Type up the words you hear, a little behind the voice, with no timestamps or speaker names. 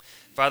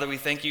Father, we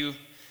thank you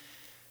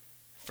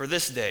for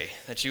this day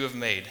that you have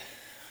made,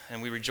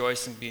 and we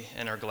rejoice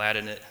and are glad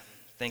in it.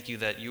 Thank you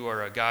that you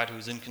are a God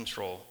who's in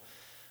control,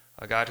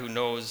 a God who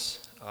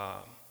knows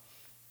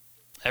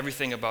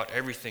everything about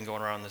everything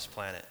going around this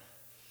planet.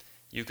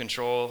 You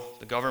control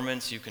the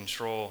governments, you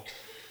control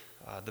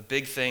the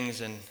big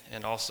things,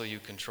 and also you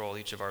control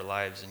each of our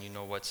lives, and you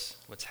know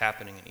what's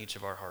happening in each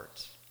of our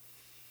hearts.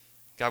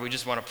 God, we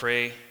just want to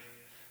pray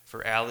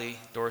for Allie,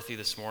 Dorothy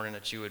this morning,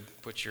 that you would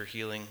put your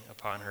healing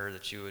upon her,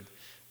 that you would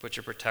put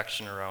your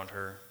protection around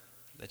her,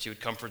 that you would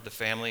comfort the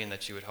family, and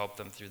that you would help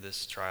them through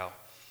this trial,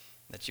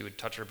 that you would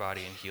touch her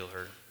body and heal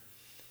her.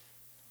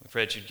 We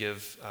pray that you'd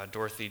give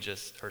Dorothy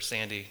or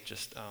Sandy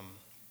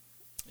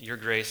your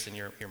grace and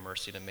your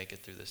mercy to make it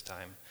through this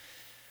time.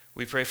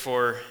 We pray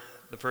for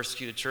the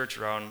persecuted church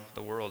around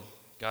the world.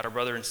 God, our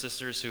brothers and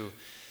sisters who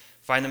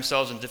find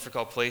themselves in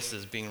difficult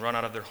places, being run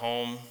out of their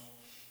home,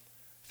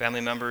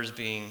 family members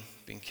being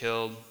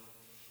killed,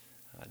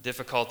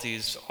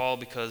 difficulties, all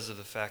because of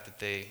the fact that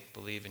they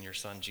believe in your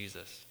Son,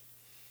 Jesus.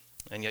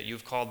 And yet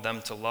you've called them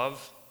to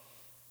love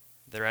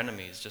their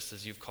enemies, just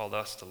as you've called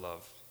us to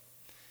love.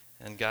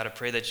 And God, I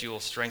pray that you will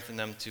strengthen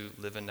them to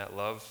live in that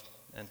love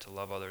and to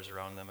love others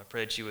around them. I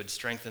pray that you would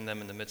strengthen them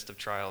in the midst of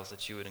trials,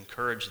 that you would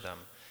encourage them,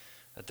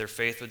 that their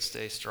faith would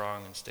stay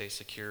strong and stay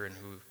secure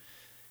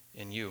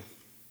in you.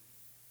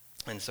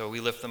 And so we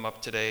lift them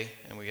up today,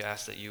 and we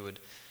ask that you would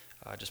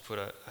just put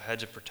a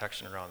hedge of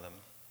protection around them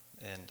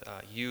and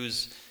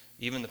use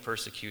even the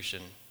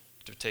persecution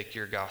to take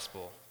your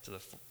gospel to the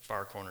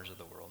far corners of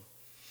the world.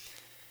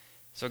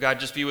 So God,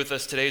 just be with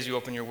us today as you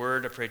open your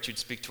word. I pray that you'd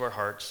speak to our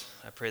hearts.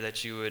 I pray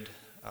that you would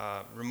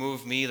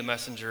remove me, the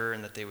messenger,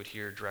 and that they would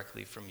hear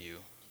directly from you,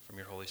 from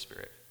your Holy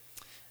Spirit.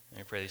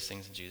 And I pray these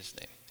things in Jesus'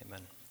 name.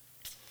 Amen.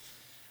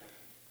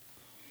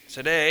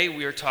 Today,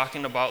 we are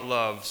talking about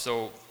love.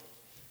 So,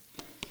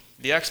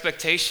 the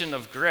expectation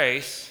of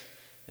grace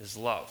is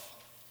love.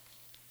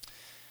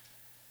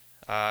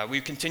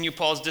 We continue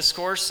Paul's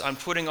discourse on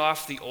putting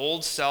off the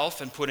old self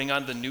and putting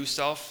on the new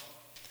self,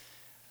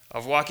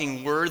 of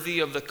walking worthy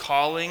of the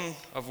calling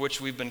of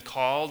which we've been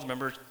called.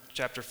 Remember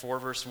chapter 4,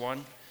 verse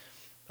 1?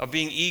 Of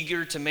being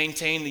eager to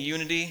maintain the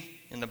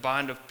unity in the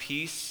bond of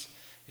peace,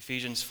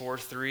 Ephesians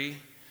 4:3.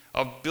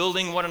 Of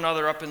building one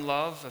another up in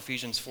love,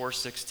 Ephesians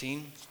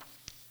 4:16.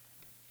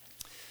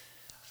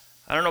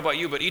 I don't know about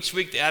you, but each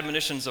week the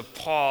admonitions of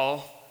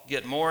Paul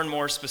get more and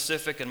more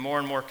specific and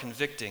more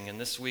convicting, and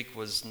this week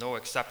was no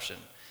exception.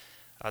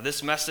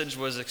 This message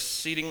was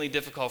exceedingly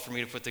difficult for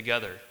me to put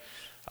together.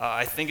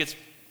 I think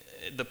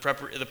the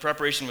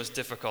preparation was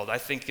difficult. I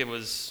think it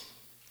was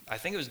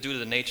due to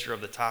the nature of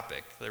the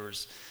topic. There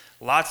was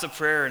lots of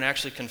prayer and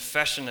actually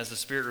confession as the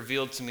Spirit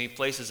revealed to me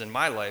places in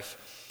my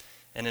life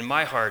and in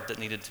my heart that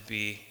needed to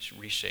be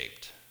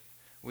reshaped.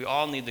 We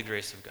all need the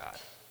grace of God.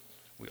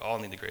 We all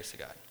need the grace of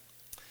God.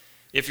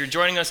 If you're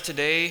joining us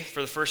today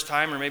for the first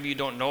time, or maybe you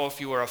don't know if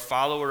you are a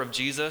follower of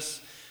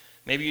Jesus,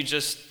 maybe you're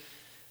just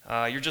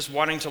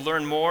wanting to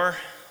learn more,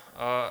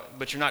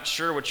 but you're not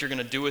sure what you're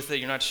going to do with it.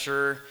 You're not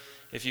sure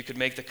if you could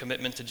make the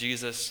commitment to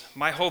Jesus.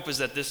 My hope is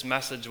that this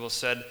message will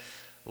shed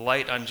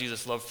light on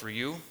Jesus' love for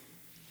you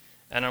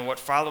and on what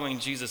following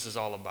Jesus is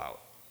all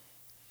about.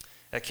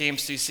 At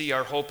KMCC,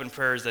 our hope and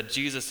prayer is that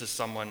Jesus is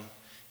someone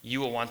you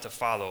will want to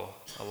follow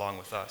along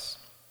with us.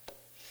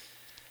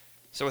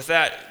 So with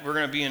that, we're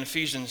going to be in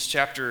Ephesians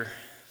chapter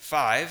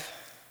 5,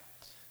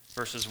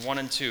 verses 1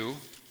 and 2.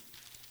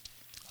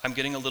 I'm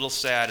getting a little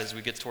sad as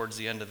we get towards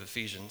the end of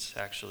Ephesians,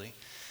 actually.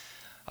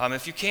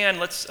 If you can,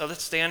 let's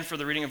stand for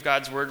the reading of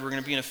God's word. We're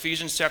going to be in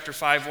Ephesians chapter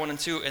 5, 1 and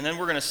 2, and then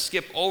we're going to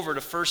skip over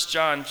to 1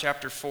 John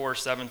chapter 4,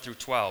 7 through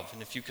 12.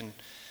 And if you can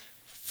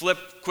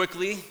flip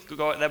quickly,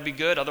 that'd be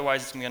good.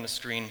 Otherwise, it's going to be on the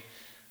screen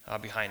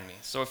behind me.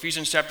 So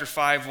Ephesians chapter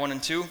 5, 1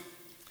 and 2.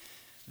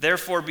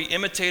 Therefore, be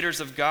imitators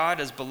of God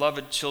as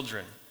beloved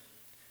children,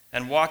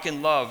 and walk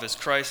in love as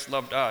Christ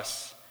loved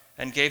us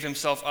and gave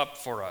himself up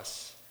for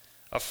us,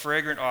 a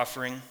fragrant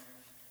offering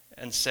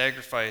and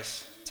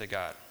sacrifice to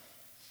God.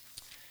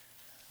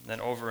 And then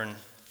over in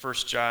 1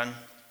 John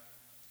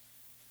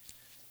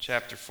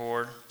chapter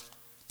 4,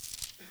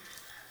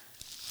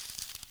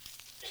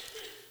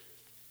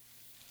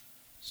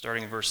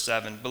 starting in verse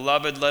 7.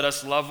 Beloved, let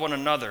us love one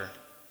another,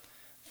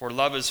 for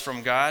love is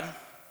from God,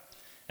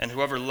 and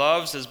whoever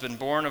loves has been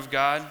born of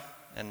God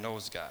and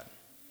knows God.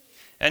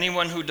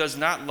 Anyone who does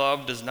not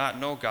love does not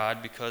know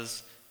God,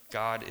 because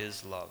God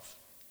is love.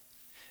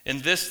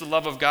 In this the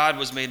love of God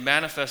was made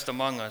manifest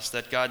among us,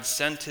 that God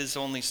sent his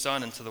only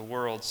Son into the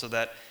world so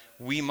that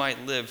we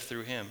might live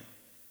through him.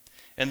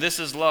 And this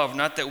is love,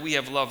 not that we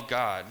have loved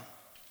God,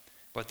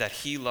 but that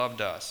he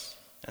loved us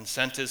and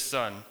sent his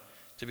Son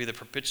to be the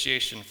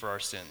propitiation for our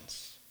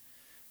sins.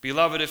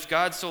 Beloved, if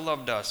God so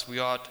loved us, we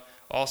ought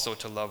also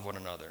to love one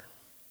another.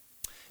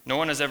 No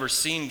one has ever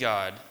seen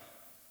God.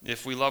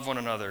 If we love one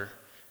another,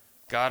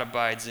 God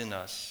abides in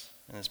us,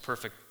 and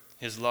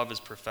his love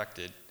is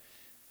perfected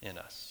in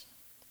us.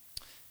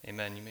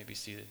 Amen. You may be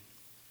seated.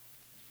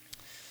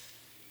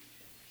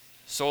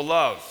 So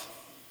love.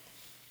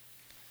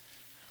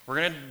 We're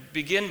going to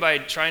begin by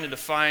trying to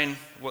define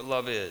what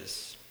love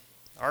is.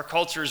 Our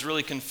culture is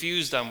really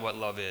confused on what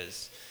love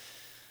is.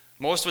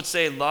 Most would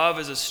say love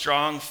is a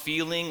strong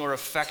feeling or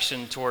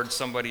affection towards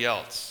somebody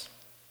else.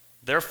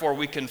 Therefore,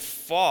 we can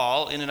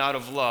fall in and out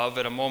of love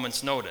at a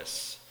moment's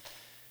notice.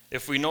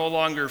 If we no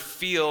longer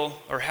feel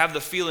or have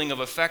the feeling of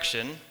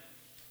affection,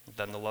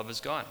 then the love is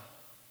gone.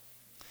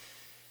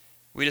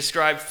 We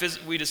describe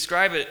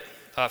it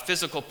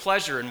physical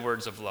pleasure in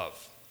words of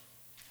love,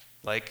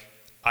 like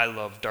I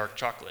love dark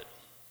chocolate.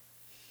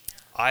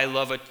 I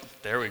love it.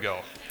 There we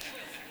go.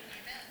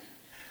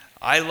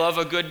 I love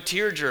a good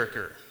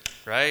tearjerker,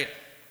 right?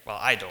 Well,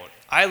 I don't.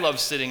 I love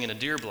sitting in a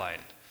deer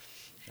blind,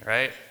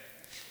 right?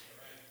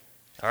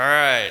 All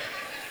right.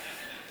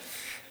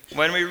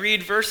 When we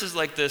read verses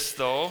like this,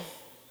 though,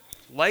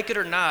 like it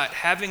or not,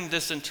 having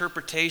this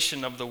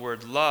interpretation of the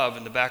word love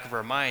in the back of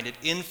our mind, it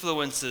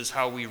influences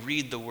how we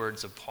read the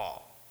words of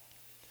Paul.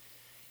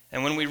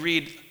 And when we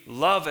read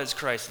love as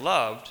Christ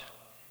loved,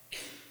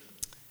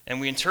 and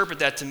we interpret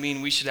that to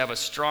mean we should have a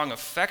strong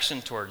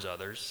affection towards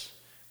others,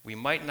 we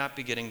might not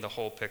be getting the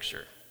whole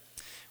picture.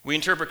 We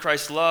interpret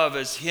Christ's love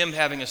as him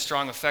having a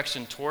strong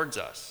affection towards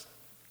us.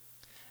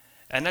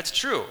 And that's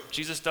true.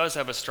 Jesus does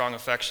have a strong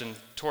affection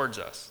towards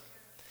us.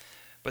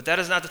 But that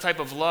is not the type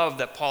of love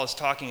that Paul is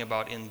talking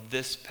about in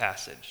this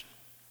passage.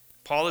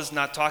 Paul is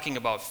not talking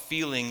about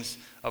feelings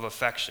of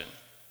affection.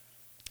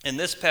 In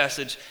this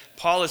passage,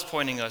 Paul is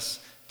pointing us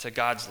to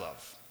God's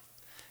love.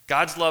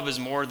 God's love is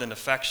more than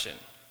affection.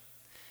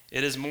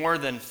 It is more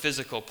than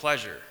physical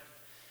pleasure.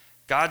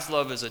 God's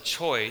love is a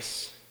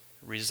choice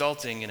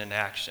resulting in an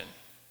action.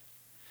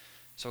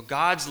 So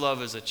God's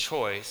love is a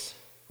choice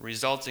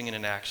resulting in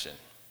an action.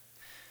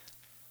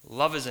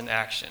 Love is an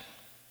action.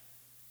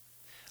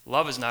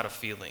 Love is not a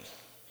feeling.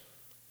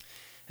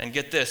 And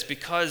get this,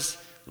 because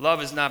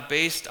love is not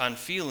based on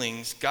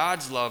feelings,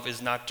 God's love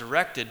is not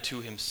directed to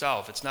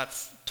himself. It's not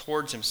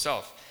towards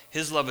himself.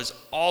 His love is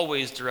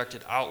always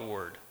directed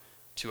outward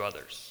to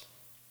others,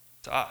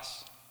 to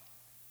us.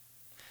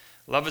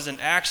 Love is an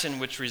action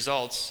which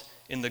results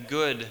in the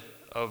good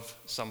of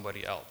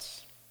somebody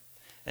else.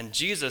 And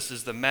Jesus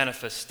is the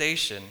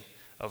manifestation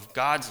of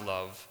God's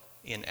love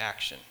in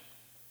action.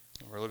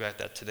 We're looking at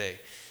that today.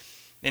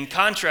 In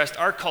contrast,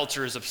 our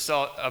culture is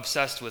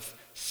obsessed with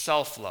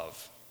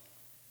self-love.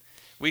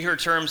 We hear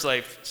terms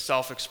like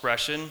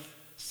self-expression,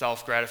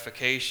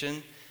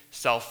 self-gratification,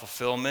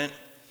 self-fulfillment,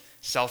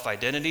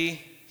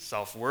 self-identity,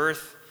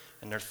 self-worth,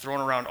 and they're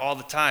thrown around all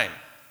the time.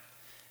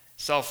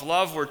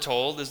 Self-love, we're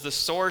told, is the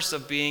source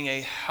of being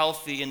a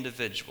healthy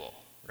individual,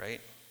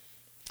 right?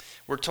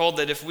 We're told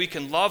that if we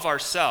can love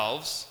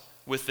ourselves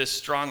with this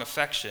strong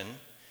affection,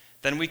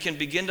 then we can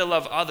begin to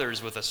love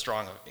others with a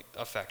strong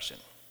affection.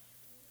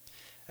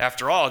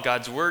 After all,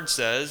 God's word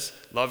says,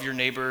 love your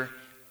neighbor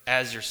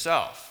as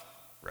yourself,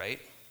 right?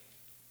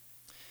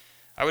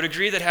 I would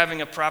agree that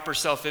having a proper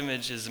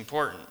self-image is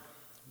important,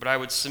 but I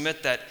would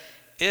submit that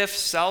if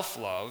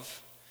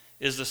self-love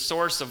is the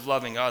source of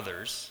loving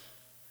others,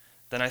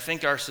 then I would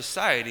think our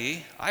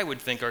society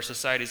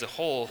as a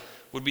whole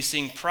would be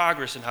seeing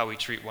progress in how we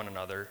treat one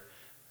another,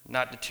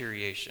 not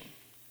deterioration.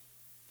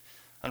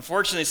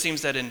 Unfortunately, it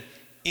seems that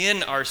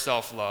in our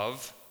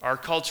self-love, our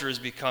culture is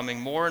becoming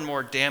more and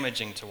more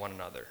damaging to one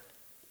another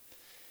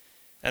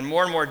and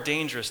more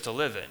dangerous to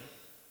live in.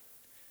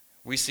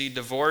 We see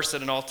divorce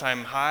at an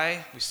all-time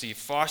high. We see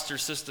foster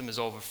system is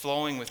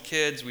overflowing with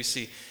kids. We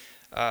see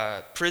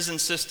prison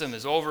system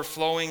is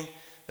overflowing.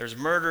 There's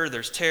murder,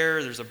 there's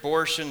terror, there's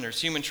abortion, there's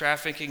human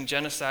trafficking,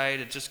 genocide.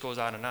 It just goes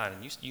on,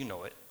 and you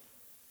know it.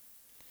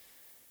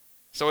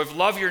 So if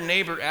love your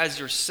neighbor as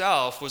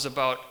yourself was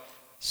about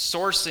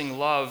sourcing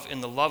love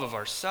in the love of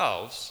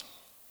ourselves,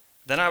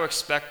 then I would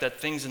expect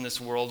that things in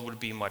this world would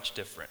be much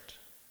different.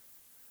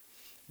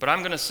 But I'm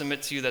going to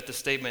submit to you that the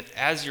statement,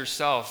 as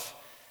yourself,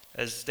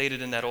 as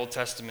stated in that Old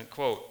Testament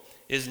quote,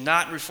 is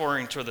not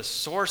referring to the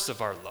source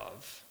of our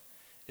love.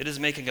 It is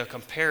making a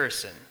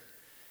comparison.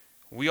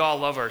 We all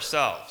love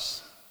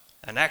ourselves,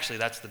 and actually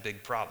that's the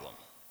big problem.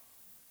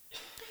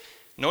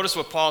 Notice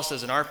what Paul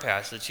says in our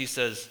passage.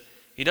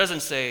 He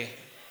doesn't say,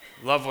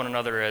 love one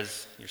another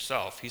as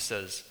yourself. He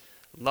says,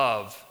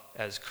 love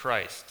as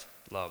Christ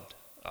loved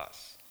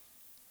us.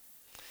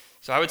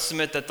 So I would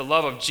submit that the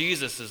love of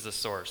Jesus is the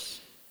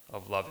source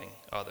of loving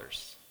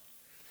others.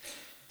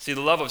 See,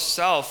 the love of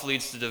self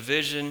leads to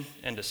division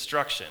and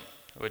destruction,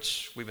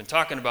 which we've been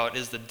talking about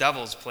is the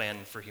devil's plan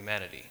for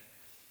humanity.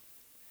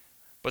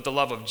 But the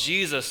love of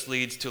Jesus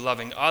leads to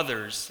loving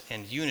others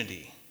and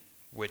unity,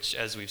 which,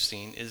 as we've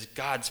seen, is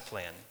God's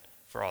plan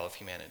for all of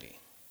humanity.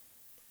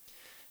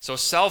 So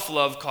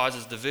self-love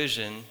causes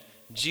division.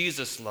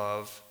 Jesus'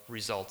 love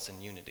results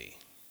in unity.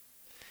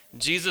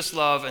 Jesus'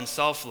 love and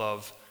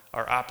self-love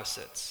are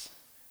opposites.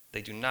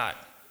 They do not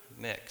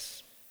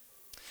mix.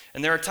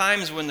 And there are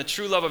times when the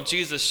true love of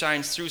Jesus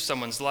shines through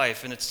someone's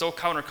life, and it's so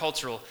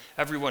countercultural,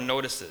 everyone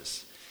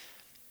notices.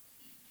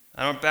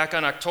 Back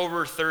on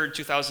October 3rd,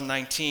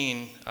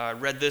 2019, I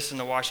read this in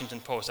the Washington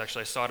Post.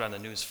 Actually, I saw it on the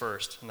news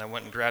first, and I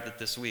went and grabbed it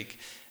this week.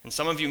 And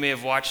some of you may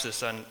have watched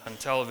this on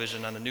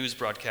television, on the news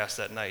broadcast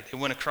that night. It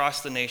went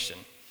across the nation.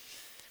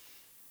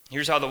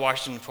 Here's how the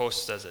Washington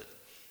Post says it.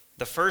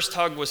 The first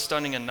hug was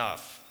stunning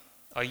enough.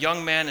 A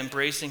young man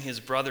embracing his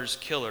brother's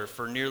killer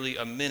for nearly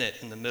a minute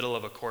in the middle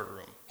of a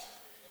courtroom.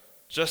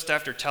 Just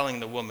after telling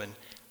the woman,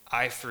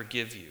 I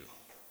forgive you.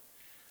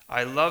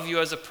 I love you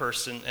as a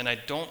person, and I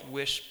don't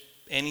wish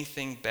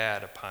anything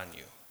bad upon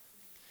you.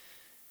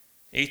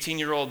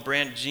 18-year-old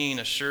Brant Jean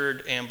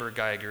assured Amber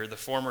Guyger, the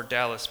former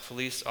Dallas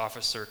police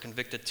officer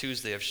convicted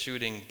Tuesday of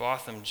shooting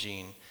Botham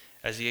Jean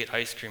as he ate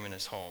ice cream in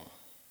his home.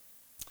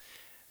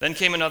 Then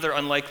came another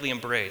unlikely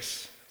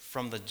embrace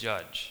from the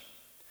judge.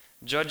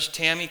 Judge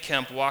Tammy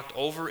Kemp walked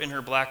over in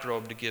her black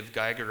robe to give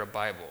Guyger a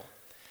Bible.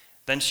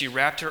 Then she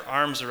wrapped her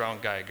arms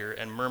around Guyger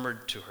and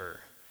murmured to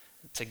her.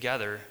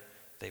 Together,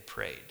 they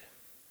prayed.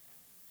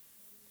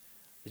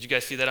 Did you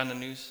guys see that on the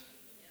news?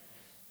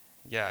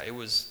 Yeah, it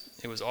was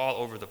all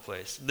over the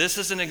place. This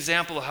is an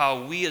example of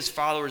how we as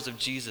followers of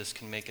Jesus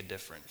can make a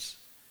difference.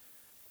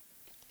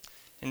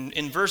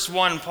 In verse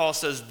 1, Paul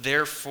says,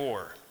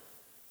 therefore.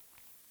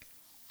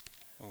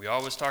 And we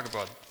always talk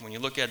about, when you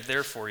look at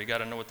therefore, you got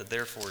to know what the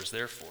therefore is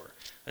there for.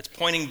 It's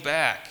pointing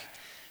back.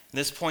 And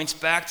this points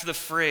back to the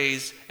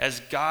phrase,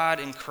 as God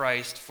in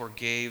Christ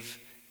forgave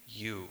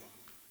you.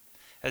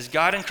 As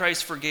God in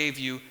Christ forgave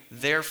you,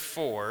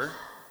 therefore.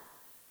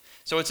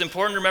 So it's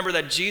important to remember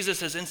that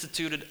Jesus has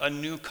instituted a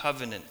new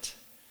covenant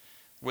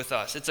with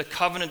us. It's a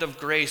covenant of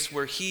grace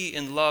where he,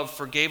 in love,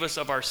 forgave us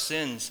of our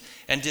sins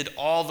and did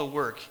all the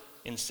work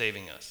in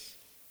saving us.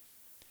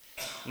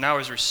 Now,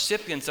 as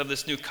recipients of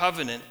this new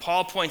covenant,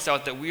 Paul points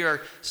out that we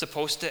are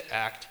supposed to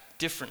act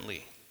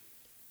differently.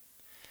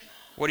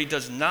 What he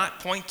does not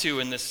point to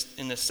in this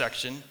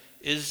section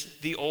is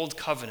the old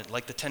covenant,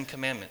 like the Ten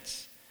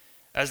Commandments,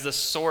 as the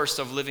source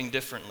of living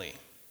differently.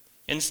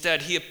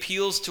 Instead, he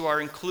appeals to our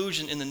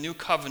inclusion in the new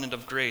covenant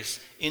of grace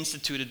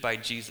instituted by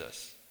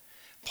Jesus.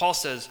 Paul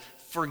says,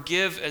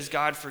 forgive as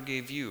God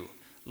forgave you.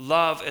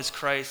 Love as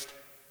Christ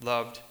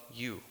loved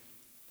you.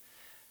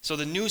 So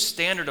the new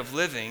standard of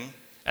living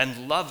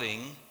and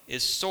loving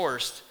is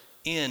sourced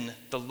in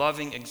the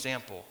loving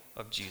example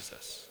of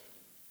Jesus,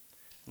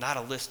 not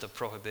a list of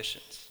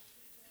prohibitions.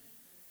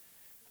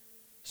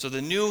 So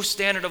the new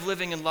standard of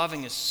living and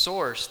loving is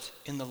sourced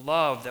in the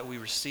love that we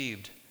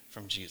received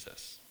from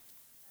Jesus.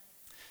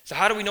 So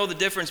how do we know the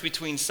difference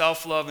between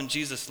self-love and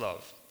Jesus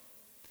love?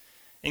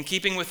 In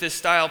keeping with this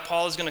style,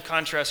 Paul is going to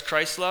contrast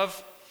Christ's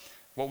love,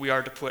 what we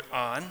are to put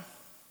on,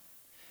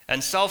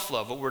 and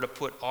self-love, what we're to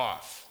put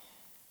off.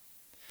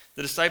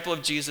 The disciple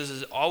of Jesus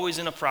is always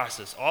in a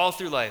process, all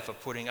through life, of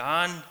putting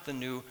on the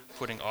new,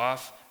 putting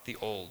off the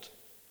old.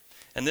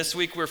 And this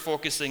week we're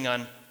focusing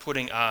on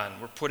putting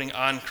on. We're putting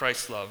on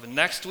Christ's love. And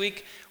next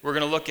week we're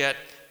going to look at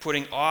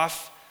putting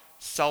off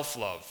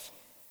self-love.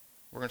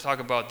 We're going to talk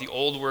about the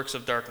old works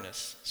of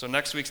darkness. So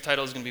next week's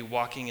title is going to be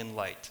Walking in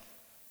Light.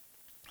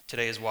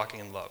 Today is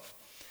Walking in Love.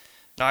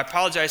 Now I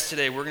apologize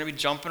today. We're going to be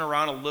jumping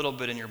around a little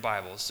bit in your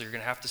Bibles, so you're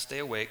going to have to stay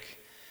awake.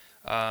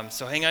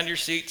 So hang on to your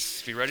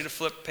seats. Be ready to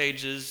flip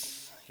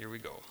pages. Here we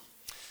go.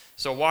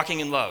 So walking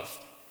in love.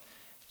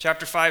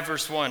 Chapter 5,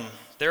 verse 1.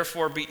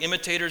 Therefore be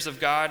imitators of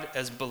God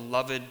as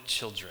beloved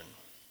children.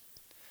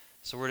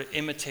 So we're to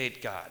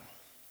imitate God.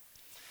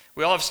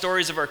 We all have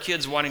stories of our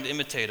kids wanting to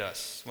imitate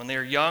us. When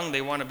they're young,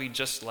 they want to be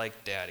just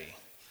like Daddy.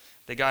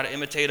 They got to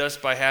imitate us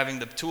by having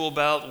the tool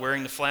belt,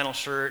 wearing the flannel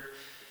shirt,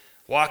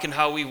 walking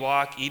how we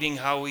walk, eating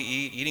how we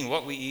eat, eating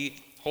what we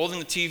eat, holding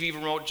the TV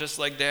remote just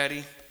like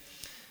Daddy.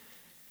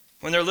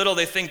 When they're little,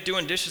 they think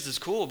doing dishes is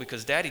cool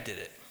because Daddy did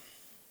it.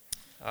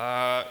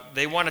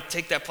 They want to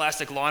take that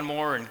plastic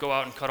lawnmower and go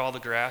out and cut all the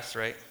grass,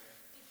 right?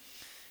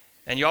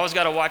 And you always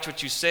got to watch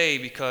what you say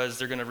because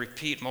they're going to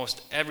repeat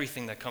most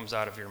everything that comes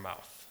out of your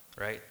mouth.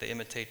 Right? They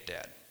imitate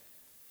Dad.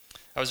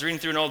 I was reading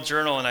through an old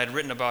journal and I'd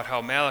written about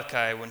how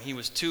Malachi, when he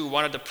was 2,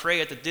 wanted to pray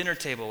at the dinner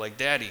table like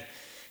Daddy.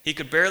 He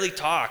could barely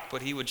talk,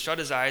 but he would shut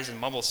his eyes and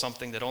mumble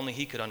something that only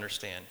he could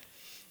understand.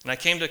 And I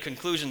came to a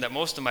conclusion that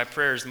most of my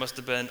prayers must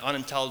have been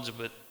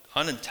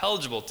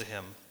unintelligible to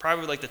him,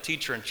 probably like the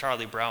teacher in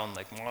Charlie Brown,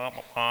 like mwah,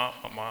 mwah,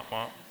 mwah, mwah,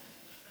 mwah.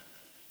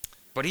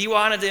 But he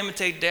wanted to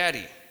imitate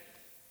Daddy,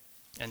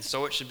 and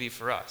so it should be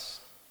for us.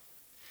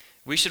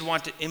 We should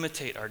want to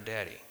imitate our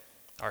Daddy,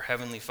 our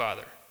Heavenly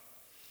Father.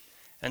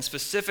 And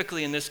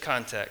specifically in this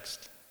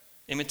context,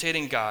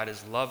 imitating God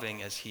is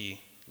loving as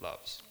he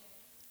loves.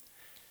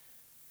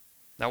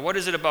 Now, what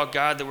is it about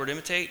God that we're to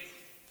imitate?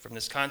 From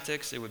this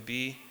context, it would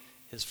be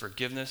his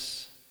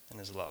forgiveness and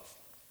his love.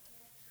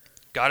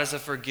 God is a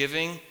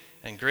forgiving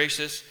and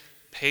gracious,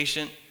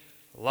 patient,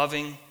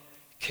 loving,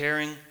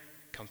 caring,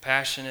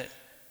 compassionate,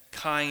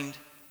 kind,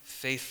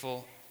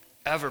 faithful,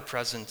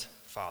 ever-present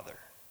Father.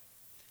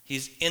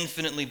 He's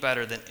infinitely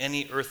better than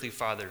any earthly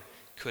father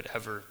could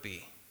ever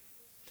be.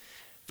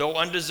 Though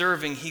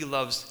undeserving, he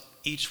loves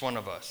each one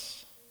of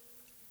us,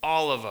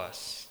 all of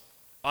us,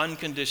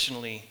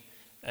 unconditionally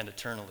and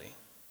eternally.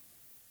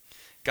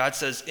 God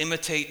says,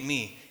 imitate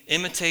me.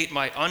 Imitate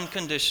my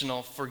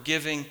unconditional,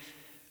 forgiving,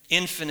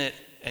 infinite,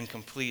 and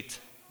complete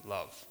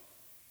love.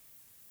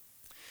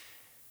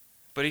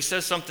 But he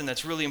says something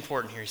that's really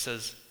important here. He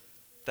says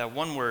that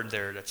one word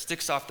there that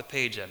sticks off the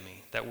page at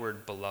me, that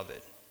word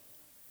beloved.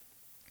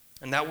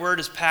 And that word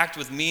is packed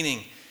with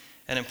meaning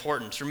and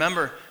importance.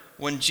 Remember,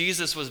 when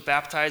Jesus was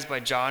baptized by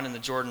John in the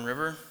Jordan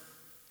River,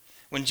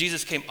 when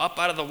Jesus came up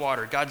out of the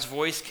water, God's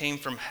voice came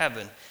from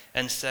heaven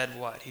and said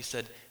what? He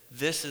said,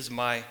 "This is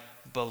my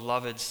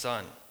beloved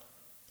Son,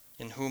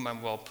 in whom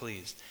I'm well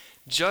pleased."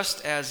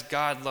 Just as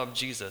God loved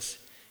Jesus,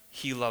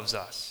 he loves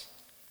us.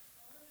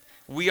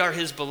 We are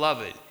his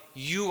beloved.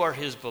 You are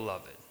his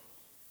beloved.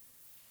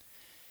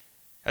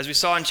 As we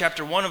saw in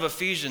chapter 1 of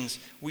Ephesians,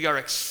 we are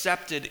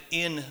accepted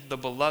in the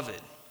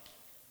beloved.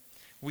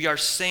 We are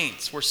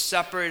saints. We're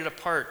separated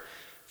apart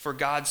for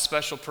God's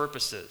special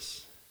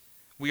purposes.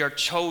 We are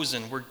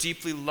chosen. We're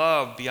deeply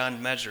loved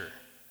beyond measure.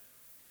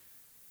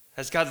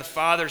 As God the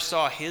Father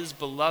saw his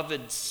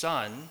beloved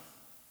Son,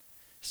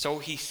 so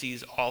he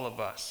sees all of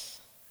us,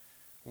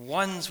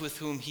 ones with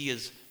whom he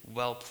is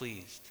well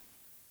pleased.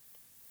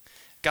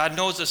 God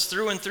knows us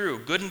through and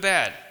through, good and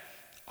bad,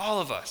 all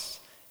of us.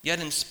 Yet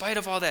in spite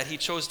of all that, he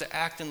chose to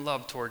act in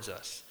love towards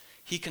us.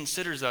 He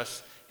considers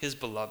us his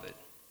beloved.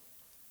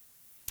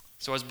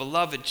 So as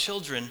beloved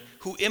children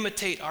who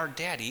imitate our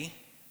daddy,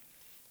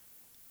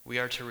 we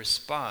are to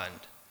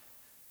respond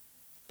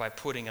by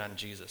putting on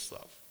Jesus'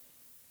 love.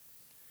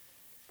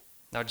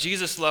 Now,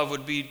 Jesus' love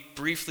would be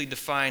briefly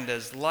defined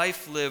as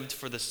life lived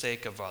for the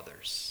sake of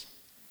others.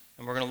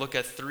 And we're going to look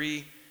at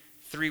three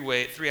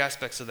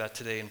aspects of that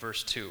today in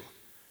verse 2.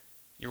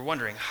 You're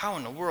wondering, how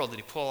in the world did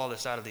he pull all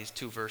this out of these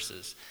two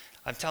verses?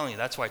 I'm telling you,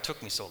 that's why it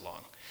took me so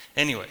long.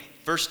 Anyway,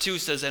 verse 2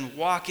 says, "And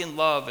walk in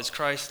love as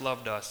Christ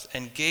loved us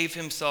and gave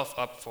himself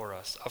up for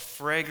us, a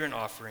fragrant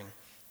offering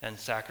and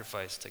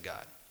sacrifice to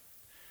God."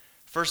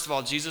 First of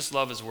all, Jesus'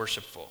 love is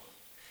worshipful.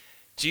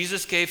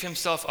 Jesus gave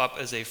himself up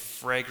as a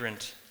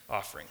fragrant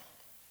offering.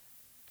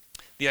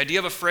 The idea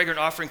of a fragrant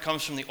offering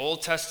comes from the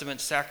Old Testament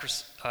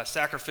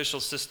sacrificial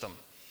system.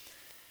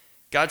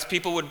 God's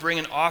people would bring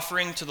an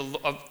offering to the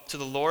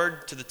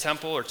Lord, to the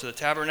temple, or to the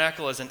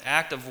tabernacle as an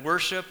act of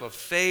worship, of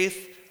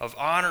faith, of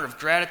honor, of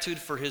gratitude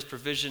for his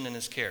provision and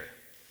his care.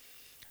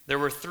 There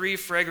were 3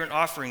 fragrant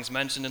offerings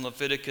mentioned in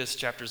Leviticus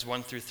chapters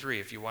 1 through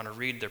 3. If you want to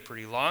read, they're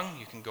pretty long.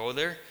 You can go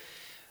there.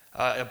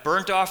 A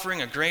burnt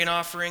offering, a grain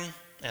offering,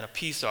 and a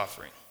peace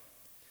offering.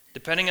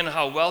 Depending on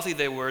how wealthy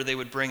they were, they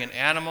would bring an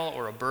animal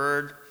or a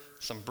bird,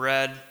 some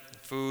bread,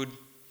 food,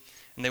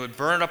 and they would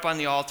burn it up on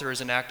the altar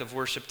as an act of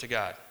worship to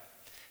God.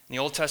 And the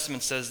Old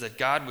Testament says that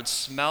God would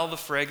smell the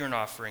fragrant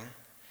offering,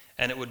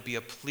 and it would be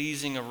a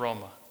pleasing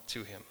aroma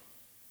to him.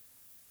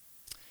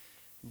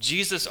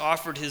 Jesus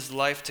offered his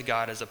life to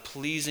God as a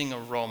pleasing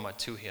aroma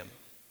to him.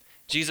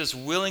 Jesus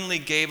willingly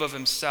gave of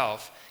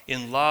himself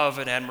in love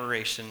and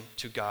admiration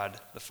to God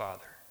the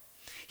Father.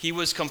 He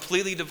was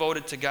completely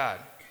devoted to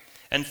God,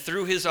 and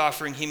through his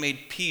offering, he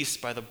made peace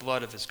by the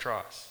blood of his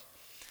cross.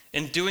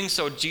 In doing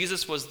so,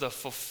 Jesus was the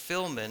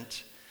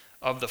fulfillment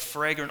of the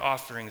fragrant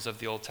offerings of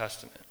the Old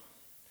Testament.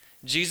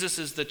 Jesus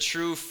is the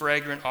true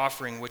fragrant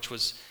offering, which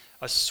was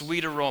a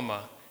sweet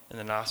aroma in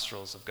the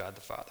nostrils of God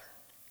the Father.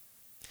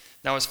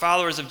 Now, as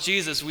followers of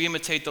Jesus, we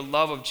imitate the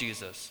love of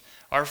Jesus.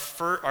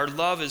 Our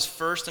love is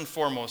first and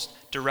foremost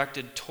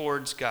directed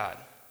towards God.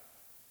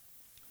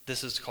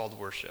 This is called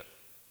worship.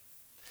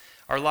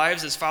 Our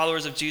lives as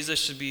followers of Jesus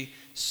should be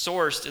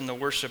sourced in the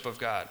worship of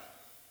God.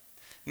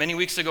 Many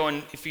weeks ago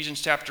in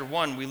Ephesians chapter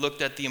 1, we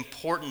looked at the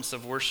importance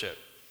of worship.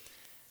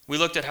 We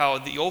looked at how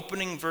the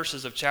opening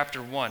verses of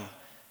chapter 1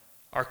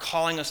 are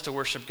calling us to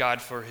worship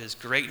God for his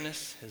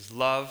greatness, his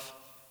love,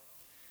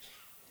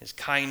 his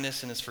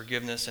kindness, and his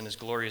forgiveness, and his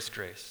glorious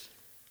grace.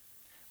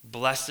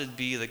 Blessed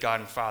be the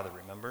God and Father,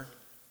 remember?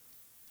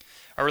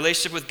 Our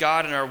relationship with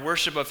God and our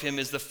worship of him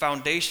is the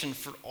foundation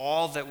for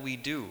all that we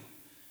do.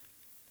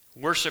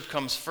 Worship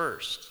comes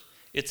first.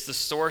 It's the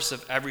source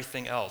of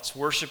everything else.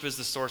 Worship is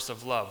the source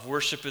of love.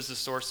 Worship is the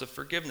source of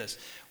forgiveness.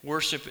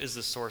 Worship is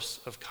the source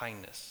of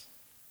kindness.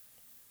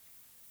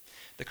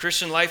 The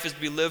Christian life is to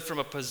be lived from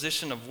a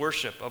position of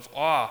worship, of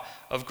awe,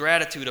 of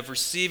gratitude, of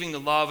receiving the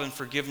love and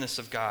forgiveness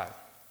of God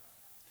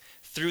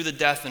through the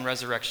death and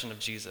resurrection of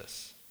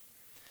Jesus.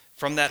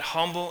 From that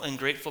humble and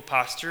grateful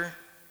posture,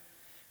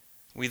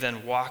 we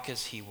then walk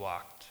as he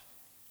walked.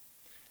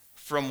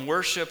 From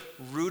worship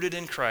rooted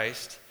in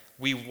Christ,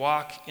 we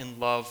walk in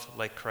love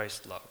like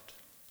Christ loved.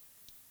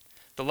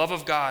 The love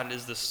of God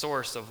is the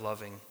source of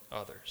loving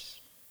others.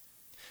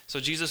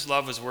 So Jesus'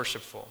 love was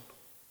worshipful.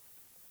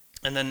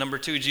 And then number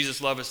 2,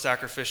 Jesus' love is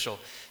sacrificial.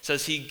 It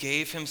says he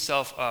gave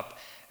himself up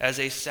as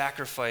a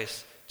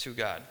sacrifice to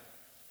God.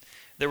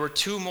 There were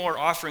 2 more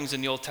offerings in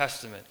the Old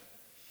Testament,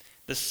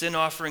 the sin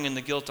offering and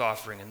the guilt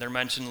offering, and they're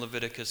mentioned in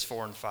Leviticus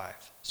 4 and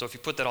 5. So if you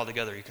put that all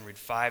together, you can read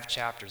 5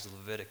 chapters of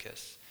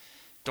Leviticus.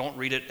 Don't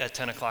read it at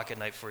 10 o'clock at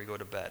night before you go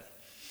to bed.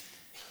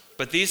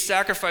 But these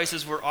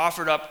sacrifices were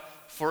offered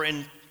up for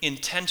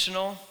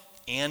intentional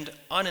and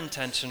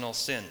unintentional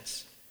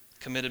sins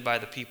committed by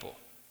the people.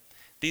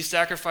 These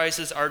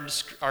sacrifices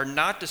are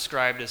not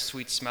described as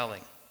sweet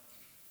smelling.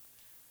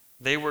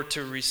 They were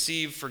to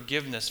receive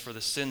forgiveness for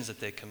the sins that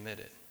they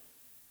committed.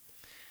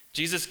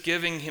 Jesus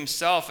giving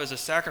himself as a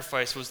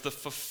sacrifice was the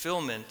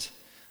fulfillment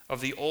of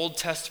the Old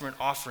Testament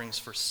offerings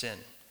for sin.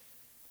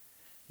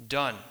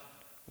 Done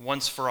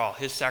once for all.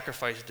 His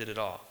sacrifice did it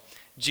all.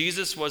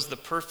 Jesus was the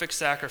perfect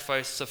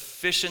sacrifice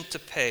sufficient to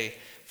pay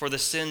for the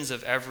sins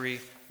of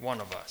every one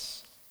of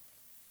us.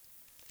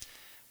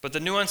 But the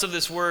nuance of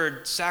this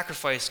word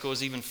sacrifice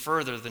goes even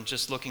further than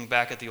just looking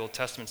back at the Old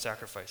Testament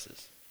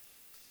sacrifices.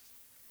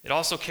 It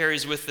also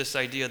carries with this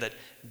idea that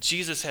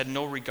Jesus had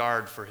no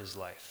regard for his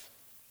life.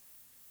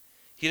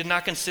 He did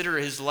not consider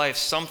his life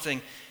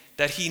something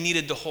that he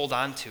needed to hold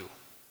on to.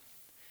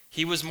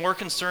 He was more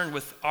concerned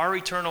with our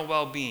eternal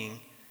well-being,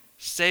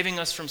 saving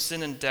us from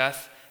sin and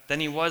death, than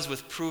he was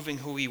with proving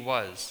who he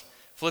was.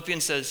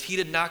 Philippians says he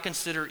did not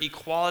consider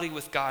equality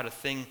with God a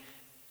thing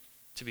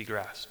to be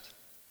grasped.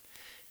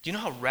 Do you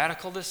know how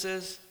radical this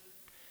is?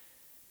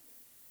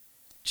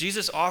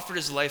 Jesus offered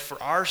his life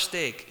for our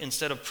sake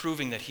instead of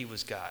proving that he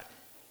was God.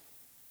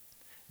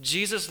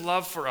 Jesus'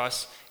 love for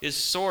us is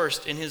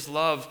sourced in his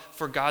love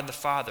for God the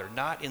Father,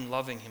 not in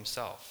loving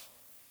himself.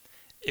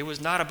 It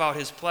was not about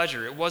his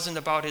pleasure. It wasn't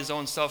about his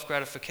own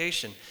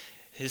self-gratification,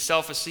 his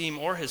self-esteem,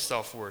 or his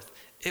self-worth.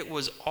 It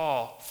was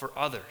all for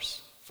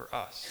others, for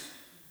us.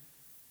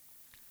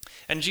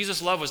 And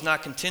Jesus' love was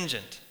not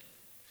contingent.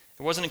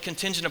 It wasn't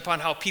contingent upon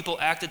how people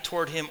acted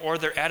toward him or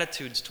their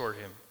attitudes toward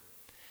him.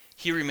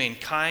 He remained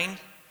kind,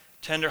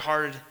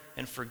 tender-hearted,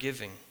 and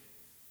forgiving.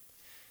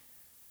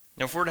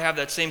 Now, if we're to have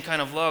that same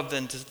kind of love,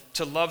 then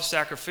to love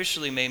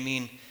sacrificially may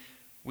mean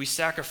we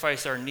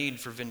sacrifice our need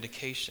for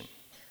vindication.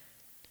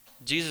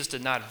 Jesus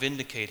did not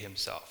vindicate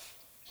himself.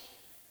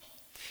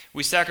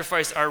 We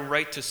sacrifice our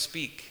right to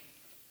speak.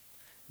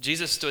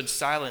 Jesus stood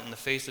silent in the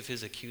face of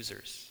his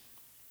accusers.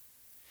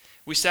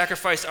 We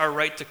sacrifice our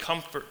right to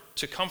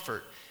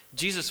comfort.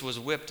 Jesus was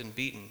whipped and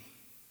beaten.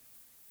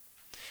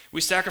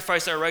 We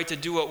sacrifice our right to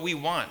do what we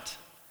want.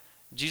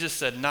 Jesus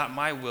said, "Not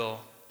my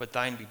will, but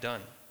thine be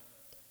done."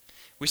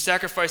 We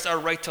sacrifice our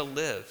right to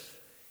live.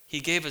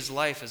 He gave his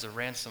life as a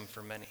ransom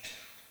for many.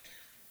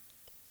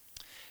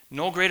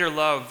 No greater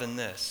love than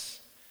this,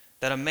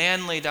 that a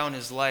man lay down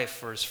his life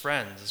for his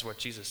friends, is what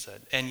Jesus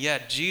said. And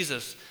yet,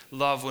 Jesus'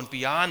 love went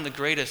beyond the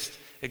greatest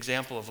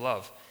example of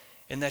love,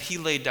 in that he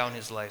laid down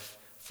his life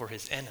for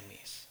his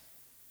enemies.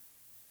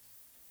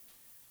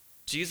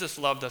 Jesus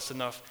loved us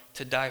enough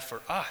to die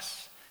for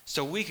us,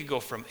 so we could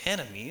go from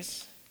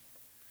enemies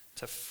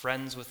to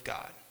friends with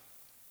God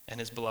and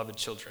his beloved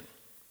children.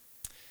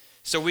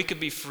 So we could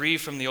be free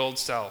from the old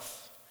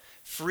self,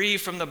 free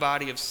from the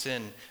body of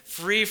sin,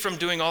 free from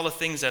doing all the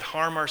things that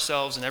harm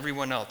ourselves and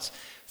everyone else,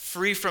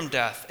 free from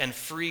death, and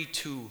free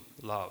to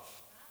love.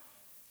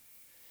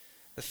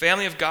 The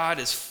family of God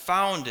is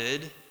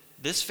founded,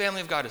 this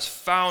family of God is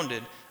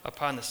founded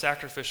upon the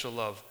sacrificial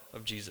love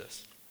of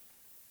Jesus.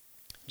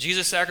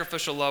 Jesus'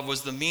 sacrificial love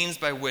was the means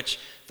by which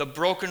the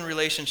broken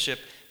relationship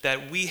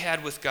that we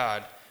had with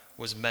God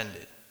was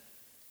mended.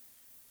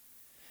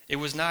 It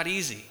was not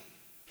easy.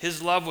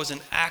 His love was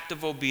an act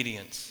of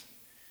obedience.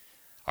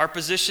 Our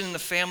position in the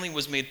family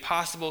was made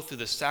possible through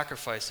the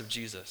sacrifice of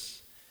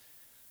Jesus.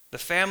 The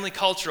family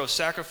culture of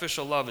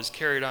sacrificial love is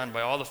carried on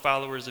by all the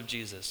followers of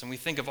Jesus. And we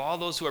think of all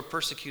those who are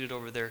persecuted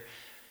over there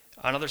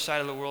on the other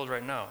side of the world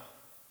right now.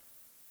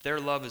 Their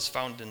love is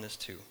found in this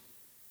too.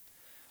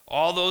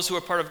 All those who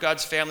are part of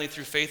God's family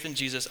through faith in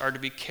Jesus are to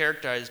be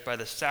characterized by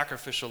the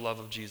sacrificial love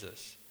of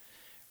Jesus.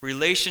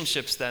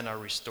 Relationships then are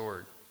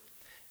restored.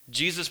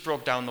 Jesus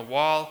broke down the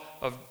wall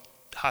of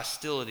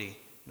hostility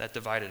that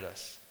divided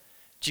us.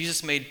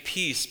 Jesus made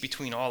peace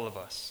between all of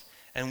us,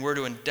 and we're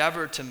to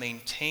endeavor to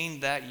maintain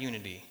that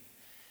unity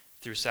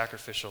through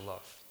sacrificial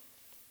love.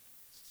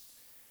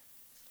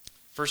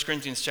 1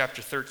 Corinthians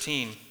chapter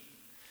 13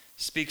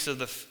 speaks of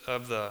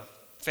the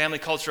family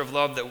culture of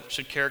love that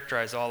should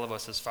characterize all of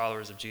us as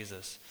followers of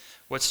Jesus.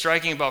 What's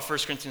striking about 1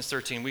 Corinthians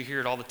 13, we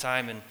hear it all the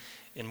time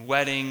in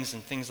weddings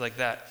and things like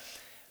that,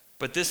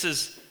 but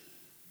this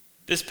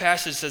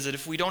passage says that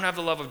if we don't have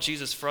the love of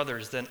Jesus for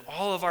others, then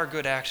all of our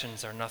good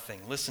actions are nothing.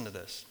 Listen to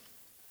this.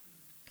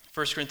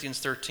 1 Corinthians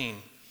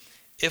 13.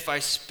 If I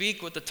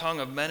speak with the tongue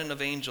of men and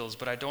of angels,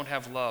 but I don't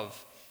have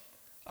love,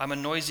 I'm a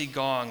noisy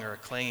gong or a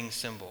clanging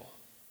cymbal.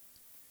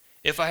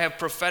 If I have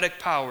prophetic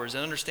powers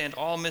and understand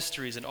all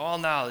mysteries and all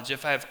knowledge,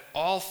 if I have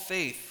all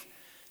faith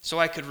so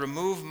I could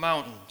remove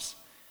mountains.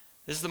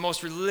 This is the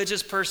most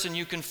religious person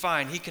you can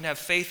find. He can have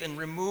faith and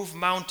remove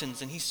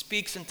mountains, and he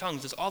speaks in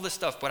tongues. There's all this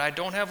stuff, but I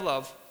don't have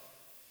love.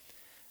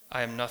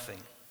 I am nothing.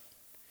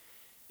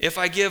 If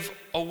I give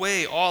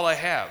away all I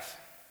have,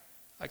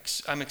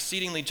 I'm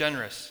exceedingly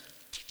generous.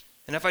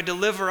 And if I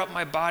deliver up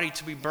my body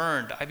to be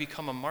burned, I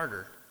become a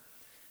martyr.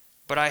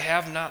 But I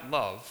have not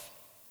love,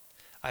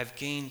 I've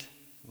gained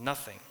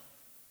nothing.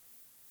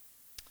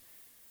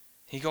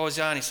 He goes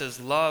on, he says,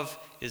 love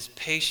is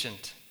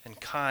patient and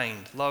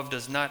kind. Love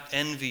does not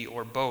envy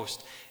or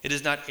boast. It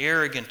is not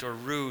arrogant or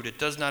rude. It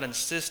does not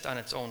insist on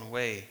its own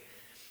way.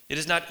 It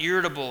is not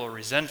irritable or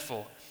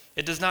resentful.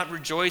 It does not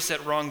rejoice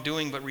at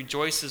wrongdoing, but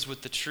rejoices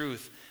with the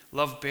truth.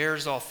 Love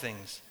bears all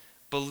things,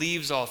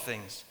 believes all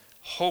things,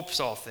 hopes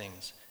all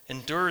things,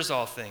 endures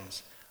all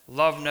things.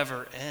 Love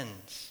never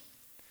ends.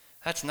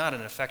 That's not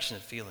an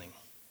affectionate feeling.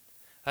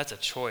 That's a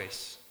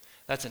choice.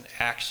 That's an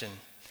action.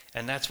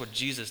 And that's what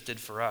Jesus did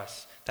for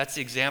us. That's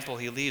the example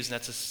he leaves, and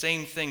that's the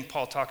same thing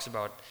Paul talks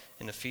about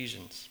in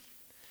Ephesians.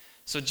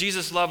 So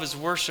Jesus' love is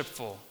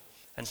worshipful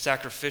and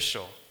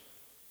sacrificial.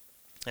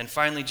 And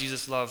finally,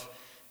 Jesus' love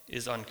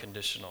is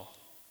unconditional.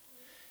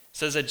 It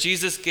says that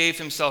Jesus gave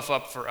himself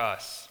up for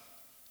us.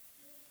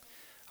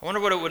 I wonder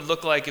what it would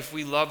look like if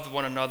we loved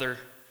one another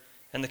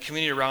and the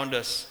community around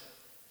us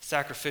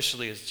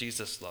sacrificially as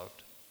Jesus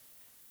loved.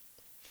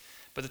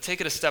 But to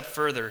take it a step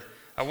further,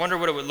 I wonder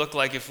what it would look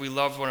like if we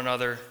loved one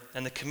another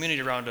and the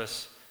community around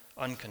us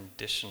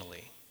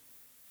unconditionally.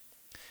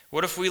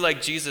 What if we,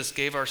 like Jesus,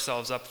 gave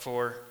ourselves up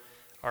for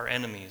our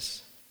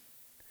enemies,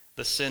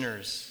 the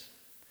sinners,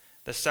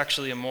 the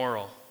sexually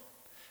immoral,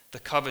 the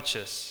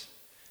covetous,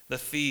 the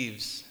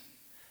thieves,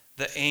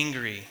 the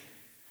angry,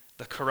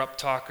 the corrupt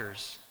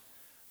talkers,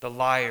 the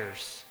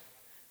liars,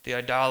 the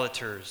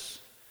idolaters,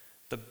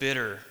 the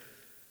bitter,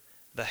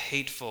 the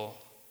hateful,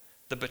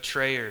 the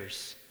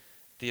betrayers,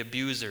 the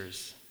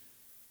abusers.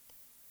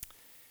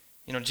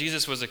 You know,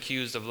 Jesus was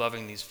accused of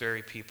loving these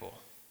very people.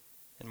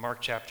 In Mark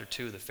chapter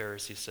 2, the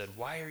Pharisees said,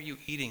 "Why are you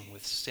eating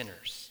with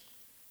sinners?"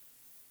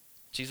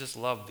 Jesus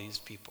loved these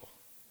people.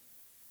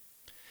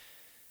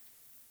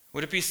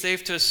 Would it be a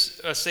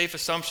safe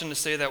assumption to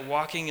say that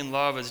walking in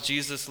love as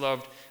Jesus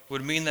loved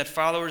would mean that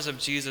followers of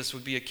Jesus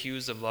would be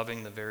accused of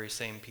loving the very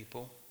same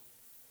people?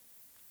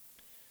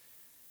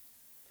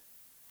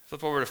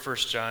 Flip over to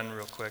 1 John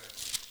real quick.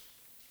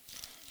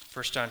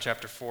 1 John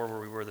chapter 4, where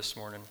we were this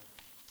morning.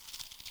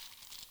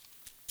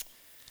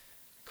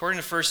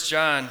 According to 1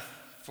 John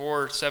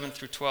 4, 7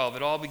 through 12,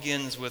 it all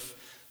begins with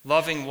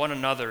loving one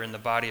another in the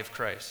body of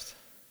Christ.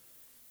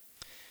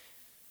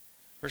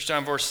 1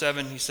 John 4,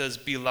 7, he says,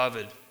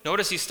 "Beloved."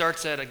 Notice he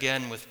starts that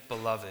again with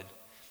beloved.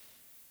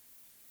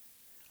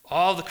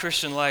 All the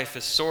Christian life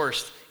is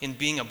sourced in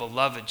being a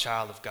beloved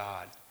child of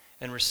God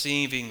and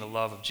receiving the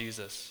love of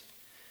Jesus,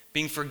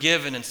 being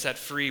forgiven and set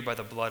free by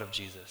the blood of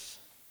Jesus.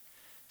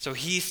 So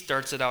he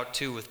starts it out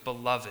too with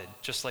beloved,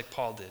 just like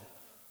Paul did.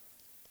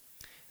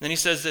 And then he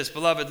says this,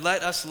 "Beloved,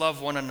 let us love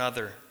one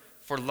another,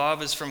 for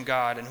love is from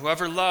God, and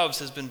whoever loves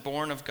has been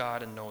born of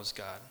God and knows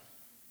God."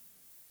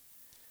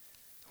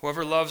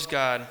 Whoever loves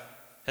God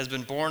has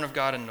been born of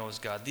God and knows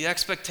God. The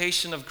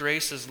expectation of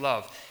grace is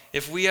love.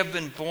 If we have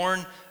been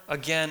born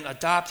again,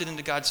 adopted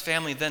into God's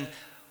family, then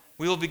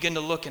we will begin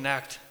to look and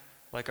act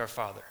like our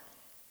Father.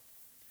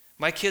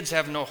 My kids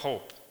have no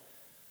hope.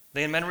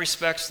 They, in many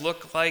respects,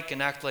 look like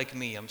and act like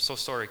me. I'm so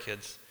sorry,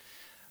 kids.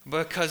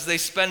 Because they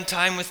spend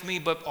time with me,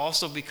 but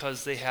also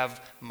because they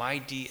have my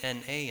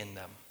DNA in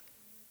them.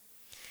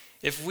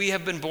 If we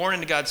have been born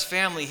into God's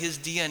family, his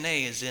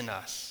DNA is in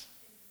us.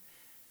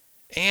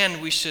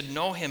 And we should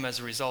know him as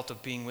a result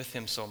of being with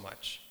him so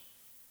much.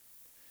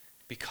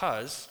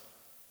 Because,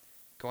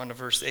 go on to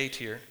verse 8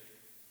 here,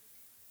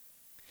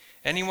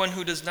 anyone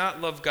who does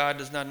not love God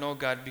does not know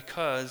God,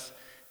 because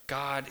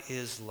God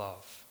is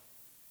love.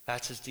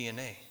 That's his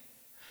DNA.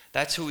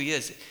 That's who he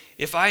is.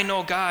 If I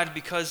know God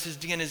because his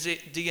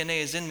DNA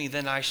is in me,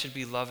 then I should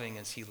be loving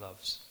as he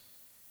loves.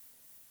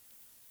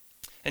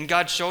 And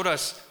God showed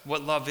us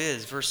what love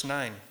is, verse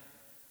 9.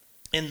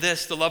 "In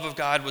this, the love of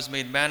God was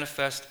made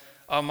manifest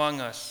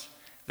among us,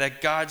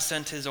 that God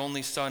sent his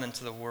only Son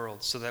into the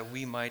world so that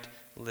we might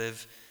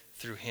live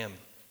through him."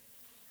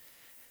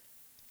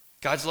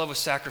 God's love was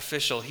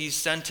sacrificial. He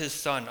sent his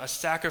Son, a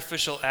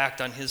sacrificial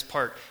act on his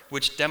part,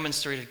 which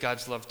demonstrated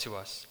God's love to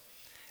us.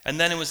 And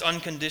then it was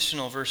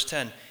unconditional, verse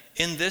 10.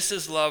 "In this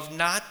is love,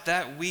 not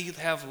that we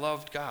have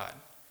loved God,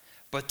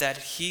 but that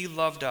he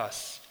loved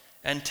us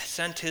and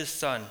sent his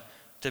Son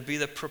to be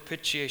the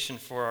propitiation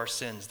for our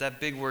sins." That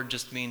big word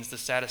just means the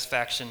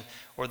satisfaction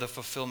or the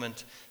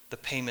fulfillment, the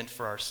payment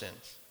for our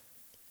sins.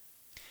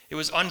 It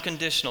was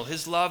unconditional.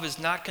 His love is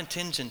not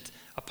contingent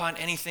upon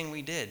anything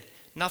we did,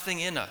 nothing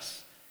in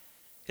us.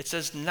 It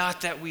says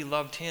not that we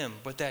loved him,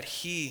 but that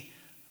he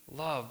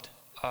loved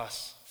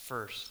us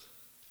first.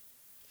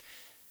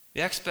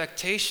 The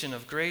expectation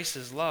of grace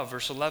is love.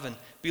 Verse 11,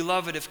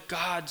 "Beloved, if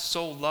God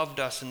so loved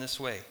us in this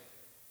way,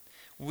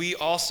 we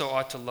also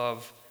ought to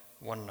love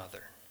one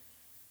another."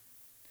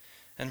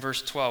 And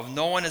verse 12,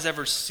 "No one has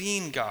ever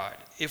seen God.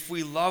 If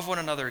we love one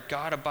another,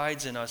 God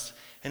abides in us,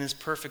 and his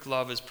perfect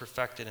love is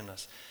perfected in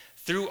us."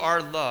 Through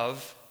our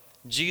love,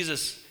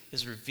 Jesus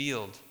is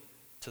revealed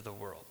to the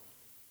world.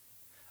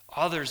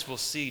 Others will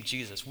see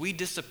Jesus. We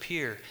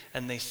disappear,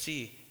 and they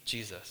see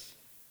Jesus.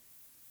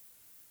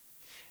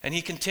 And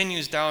he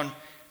continues down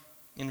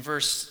in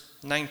verse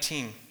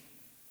 19.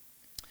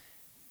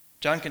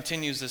 John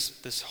continues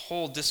this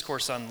whole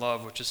discourse on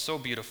love, which is so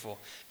beautiful.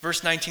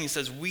 Verse 19, he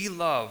says, "We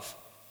love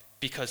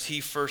because he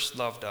first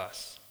loved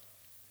us."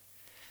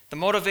 The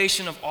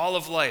motivation of all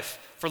of life,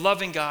 for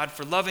loving God,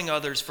 for loving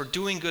others, for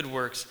doing good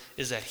works,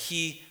 is that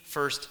he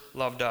first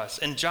loved us.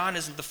 And John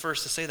isn't the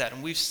first to say that.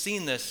 And we've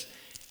seen this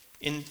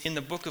in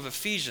the book of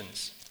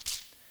Ephesians.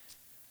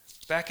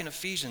 back in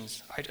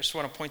Ephesians, I just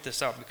want to point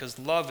this out because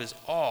love is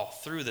all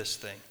through this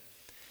thing.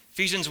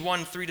 Ephesians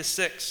 1,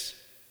 3-6.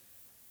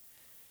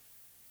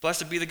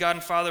 Blessed be the God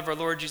and Father of our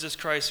Lord Jesus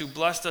Christ, who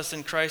blessed us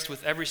in Christ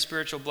with every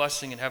spiritual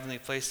blessing in heavenly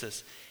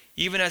places,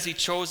 even as he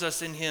chose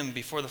us in him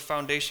before the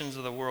foundations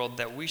of the world,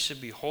 that we should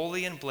be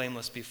holy and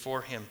blameless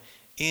before him.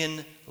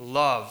 In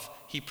love,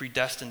 he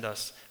predestined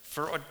us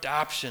for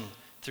adoption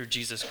through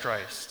Jesus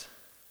Christ.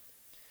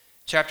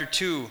 Chapter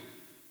 2,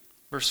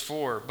 verse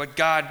 4, but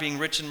God, being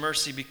rich in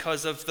mercy,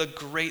 because of the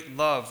great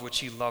love which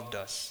he loved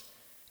us,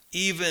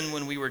 even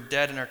when we were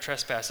dead in our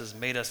trespasses,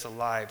 made us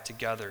alive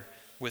together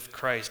with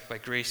Christ. By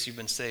grace you've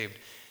been saved.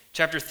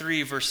 Chapter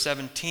 3, verse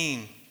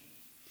 17,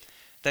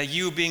 that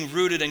you, being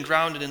rooted and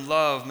grounded in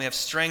love, may have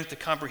strength to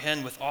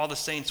comprehend with all the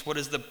saints what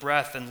is the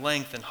breadth and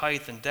length and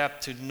height and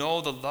depth, to know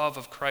the love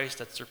of Christ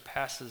that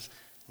surpasses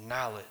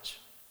knowledge.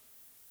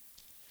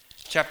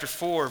 Chapter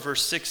 4,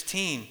 verse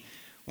 16,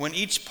 when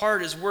each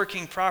part is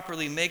working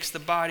properly, makes the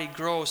body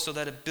grow so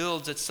that it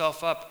builds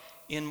itself up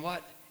in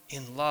what?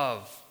 In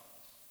love.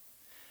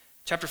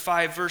 Chapter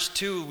 5, verse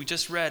 2, we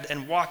just read,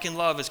 and walk in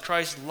love as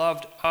Christ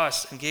loved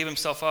us and gave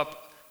himself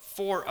up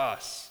for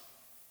us.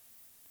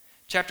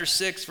 Chapter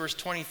 6, verse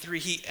 23,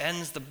 he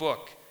ends the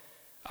book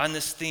on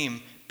this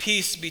theme.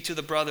 Peace be to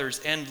the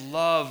brothers and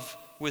love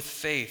with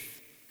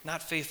faith.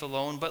 Not faith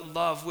alone, but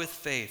love with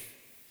faith.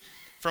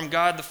 From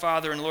God the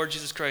Father and Lord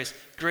Jesus Christ,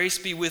 grace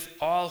be with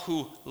all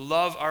who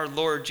love our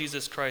Lord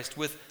Jesus Christ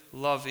with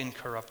love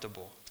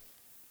incorruptible.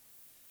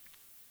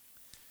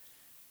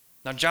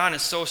 Now John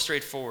is so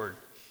straightforward.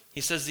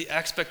 He says the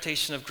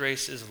expectation of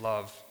grace is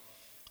love.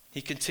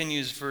 He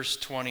continues verse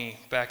 20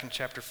 back in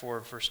chapter 4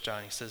 of 1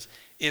 John. He says,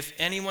 if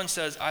anyone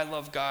says, I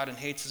love God and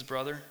hates his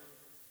brother,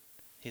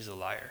 he's a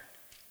liar.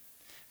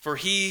 For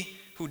he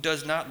who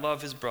does not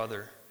love his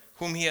brother,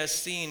 whom he has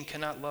seen,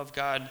 cannot love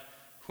God,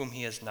 whom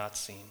he has not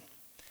seen.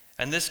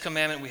 And this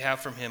commandment we have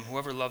from him,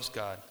 whoever loves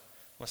God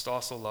must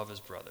also love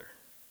his brother.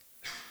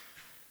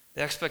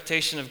 The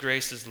expectation of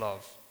grace is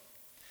love.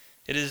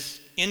 It is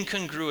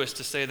incongruous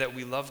to say that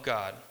we love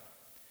God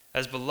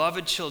as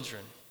beloved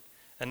children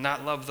and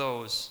not love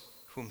those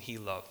whom he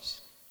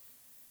loves.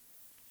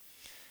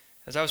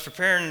 As I was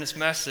preparing this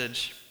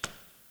message,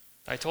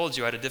 I told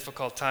you I had a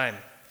difficult time.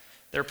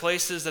 There are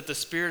places that the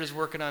Spirit is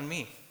working on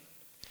me.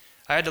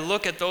 I had to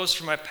look at those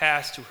from my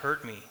past who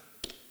hurt me.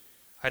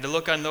 I had to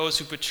look on those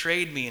who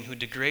betrayed me and who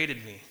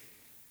degraded me.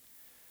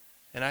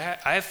 And I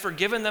have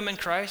forgiven them in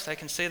Christ. I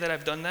can say that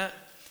I've done that.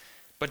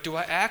 But do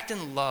I act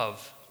in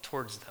love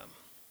towards them?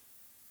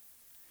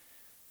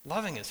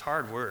 Loving is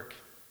hard work.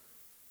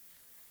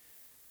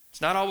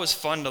 It's not always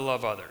fun to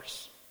love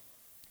others.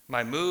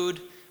 My mood,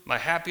 my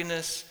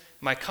happiness,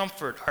 my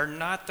comfort are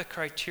not the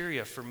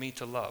criteria for me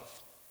to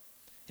love.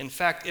 In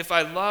fact, if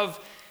I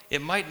love,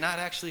 it might not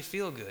actually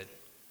feel good.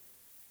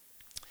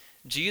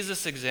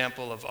 Jesus'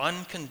 example of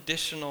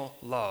unconditional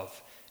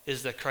love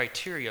is the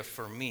criteria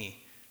for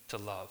me to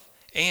love.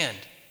 And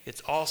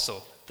it's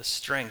also the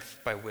strength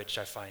by which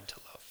I find to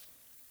love.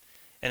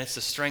 And it's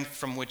the strength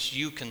from which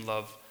you can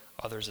love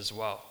others as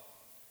well.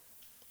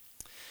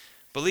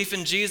 Belief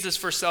in Jesus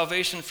for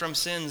salvation from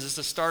sins is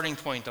the starting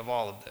point of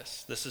all of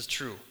this. This is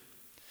true.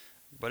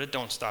 But it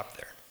don't stop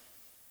there.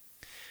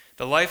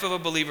 The life of a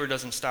believer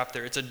doesn't stop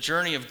there. It's a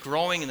journey of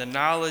growing in the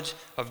knowledge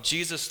of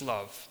Jesus'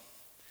 love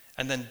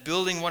and then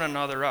building one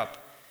another up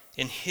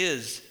in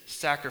his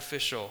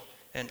sacrificial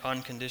and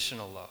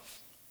unconditional love.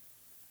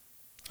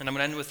 And I'm going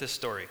to end with this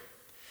story.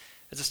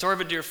 It's a story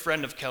of a dear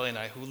friend of Kelly and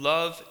I who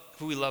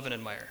we love and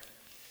admire.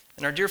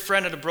 And our dear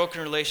friend had a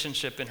broken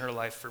relationship in her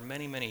life for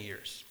many, many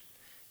years.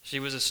 She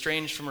was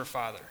estranged from her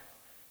father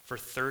for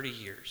 30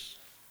 years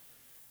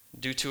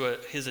due to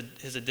his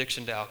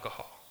addiction to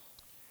alcohol.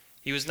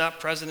 He was not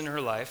present in her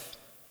life.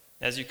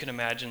 As you can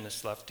imagine,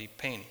 this left deep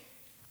pain.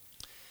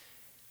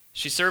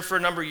 She served for a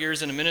number of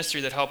years in a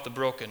ministry that helped the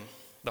broken,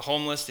 the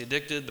homeless, the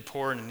addicted, the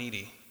poor, and the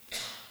needy.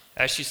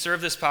 As she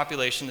served this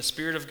population, the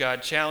Spirit of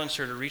God challenged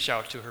her to reach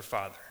out to her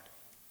father,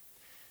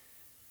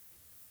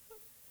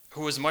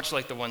 who was much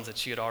like the ones that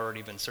she had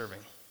already been serving.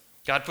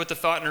 God put the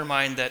thought in her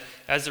mind that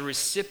as a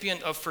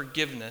recipient of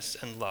forgiveness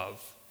and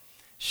love,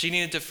 she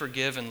needed to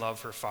forgive and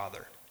love her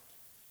father.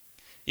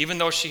 Even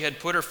though she had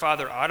put her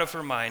father out of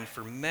her mind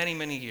for many,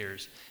 many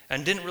years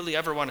and didn't really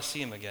ever want to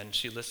see him again,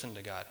 she listened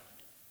to God.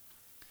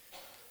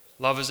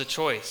 Love is a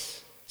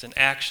choice. It's an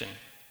action.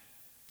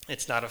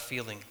 It's not a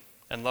feeling.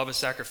 And love is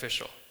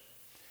sacrificial.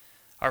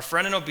 Our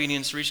friend in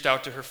obedience reached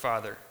out to her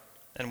father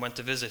and went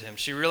to visit him.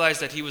 She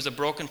realized that he was a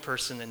broken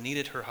person and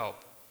needed her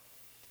help.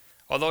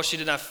 Although she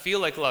did not feel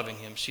like loving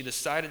him, she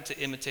decided to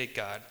imitate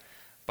God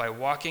by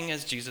walking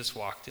as Jesus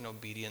walked in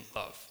obedient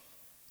love.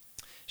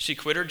 She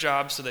quit her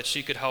job so that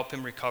she could help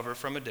him recover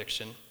from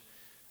addiction,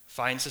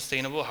 find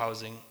sustainable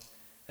housing,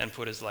 and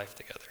put his life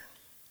together.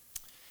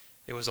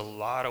 It was a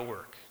lot of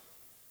work.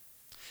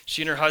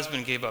 She and her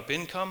husband gave up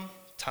income,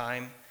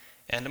 time,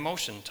 and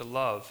emotion to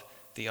love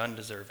the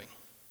undeserving.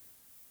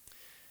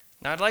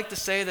 Now, I'd like to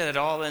say that it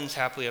all ends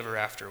happily ever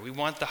after. We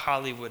want the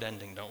Hollywood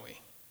ending, don't we?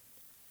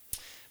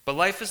 But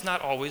life is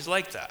not always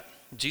like that.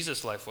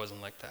 Jesus' life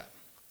wasn't like that.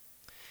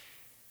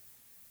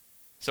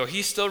 So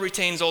he still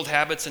retains old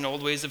habits and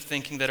old ways of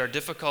thinking that are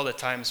difficult at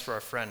times for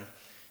our friend.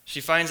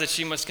 She finds that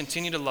she must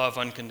continue to love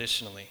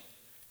unconditionally.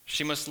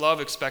 She must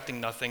love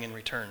expecting nothing in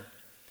return.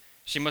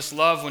 She must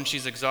love when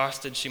she's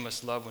exhausted. She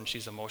must love when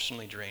she's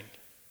emotionally drained.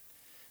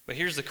 But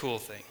here's the cool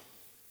thing.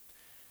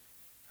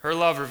 Her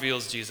love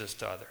reveals Jesus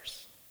to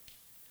others.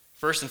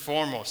 First and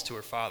foremost to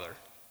her father,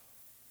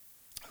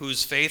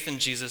 whose faith in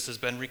Jesus has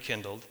been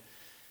rekindled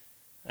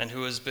and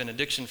who has been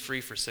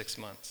addiction-free for 6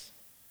 months.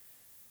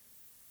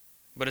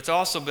 But it's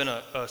also been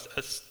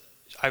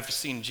I've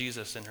seen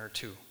Jesus in her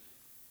too.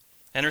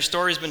 And her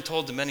story's been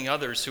told to many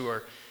others who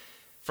are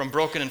from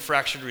broken and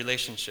fractured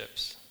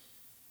relationships.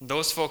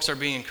 Those folks are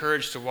being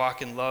encouraged to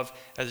walk in love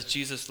as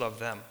Jesus loved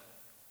them.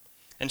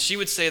 And she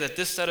would say that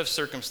this set of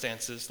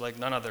circumstances, like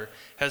none other,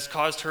 has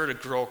caused her to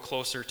grow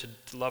closer to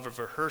the love of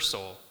her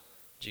soul,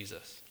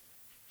 Jesus.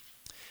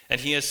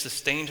 And he has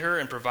sustained her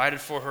and provided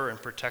for her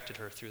and protected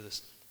her through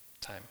this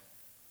time.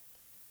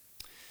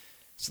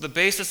 So the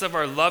basis of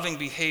our loving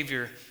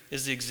behavior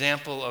is the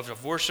example of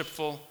a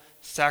worshipful,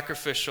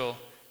 sacrificial,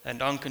 and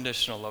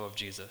unconditional love of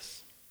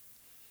Jesus.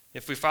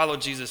 If we follow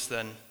Jesus,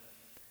 then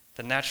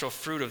the natural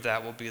fruit of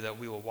that will be that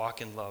we will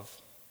walk in love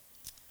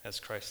as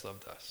Christ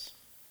loved us.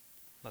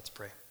 Let's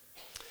pray.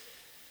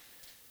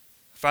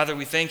 Father,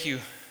 we thank you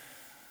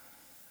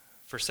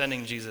for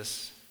sending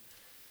Jesus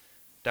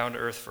down to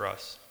earth for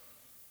us.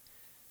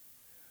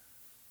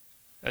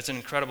 That's an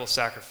incredible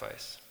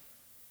sacrifice.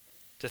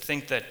 To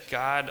think that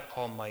God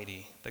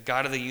Almighty, the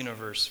God of the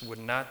universe, would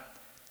not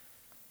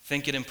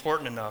think it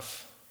important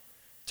enough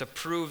to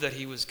prove that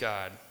he was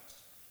God,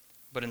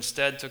 but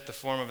instead took the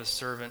form of a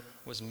servant,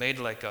 was made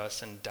like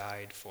us, and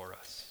died for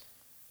us.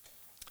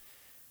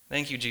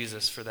 Thank you,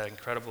 Jesus, for that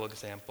incredible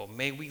example.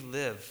 May we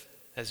live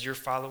as your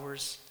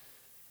followers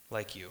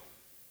like you.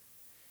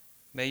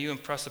 May you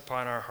impress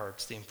upon our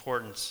hearts the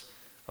importance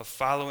of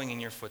following in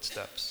your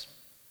footsteps,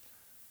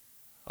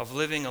 of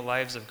living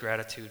lives of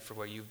gratitude for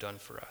what you've done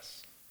for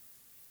us.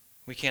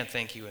 We can't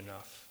thank you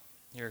enough.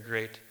 You're a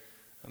great,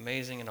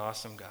 amazing, and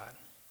awesome God.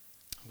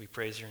 We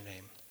praise your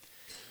name.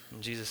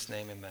 In Jesus'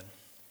 name, amen.